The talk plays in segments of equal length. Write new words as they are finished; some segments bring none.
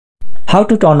How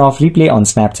to turn off replay on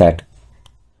Snapchat?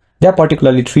 There are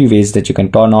particularly 3 ways that you can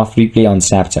turn off replay on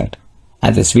Snapchat,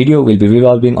 and this video will be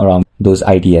revolving around those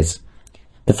ideas.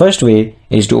 The first way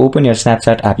is to open your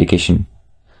Snapchat application.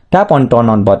 Tap on Turn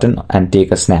On button and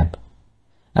take a snap.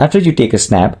 After you take a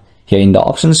snap, here in the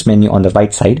Options menu on the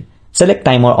right side, select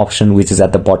Timer option which is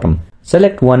at the bottom.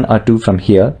 Select 1 or 2 from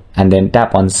here and then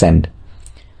tap on Send.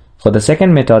 For the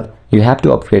second method, you have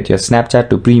to upgrade your Snapchat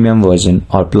to Premium version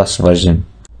or Plus version.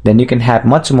 Then you can have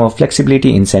much more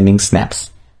flexibility in sending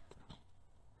snaps.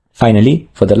 Finally,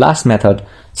 for the last method,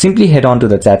 simply head on to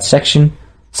the chat section,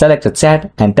 select a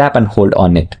chat and tap and hold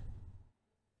on it.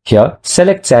 Here,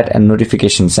 select chat and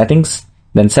notification settings,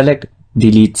 then select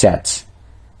delete chats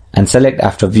and select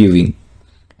after viewing.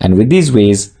 And with these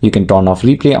ways, you can turn off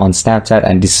replay on Snapchat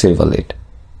and disable it.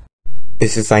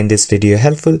 If you find this video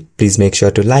helpful, please make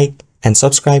sure to like and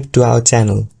subscribe to our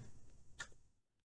channel.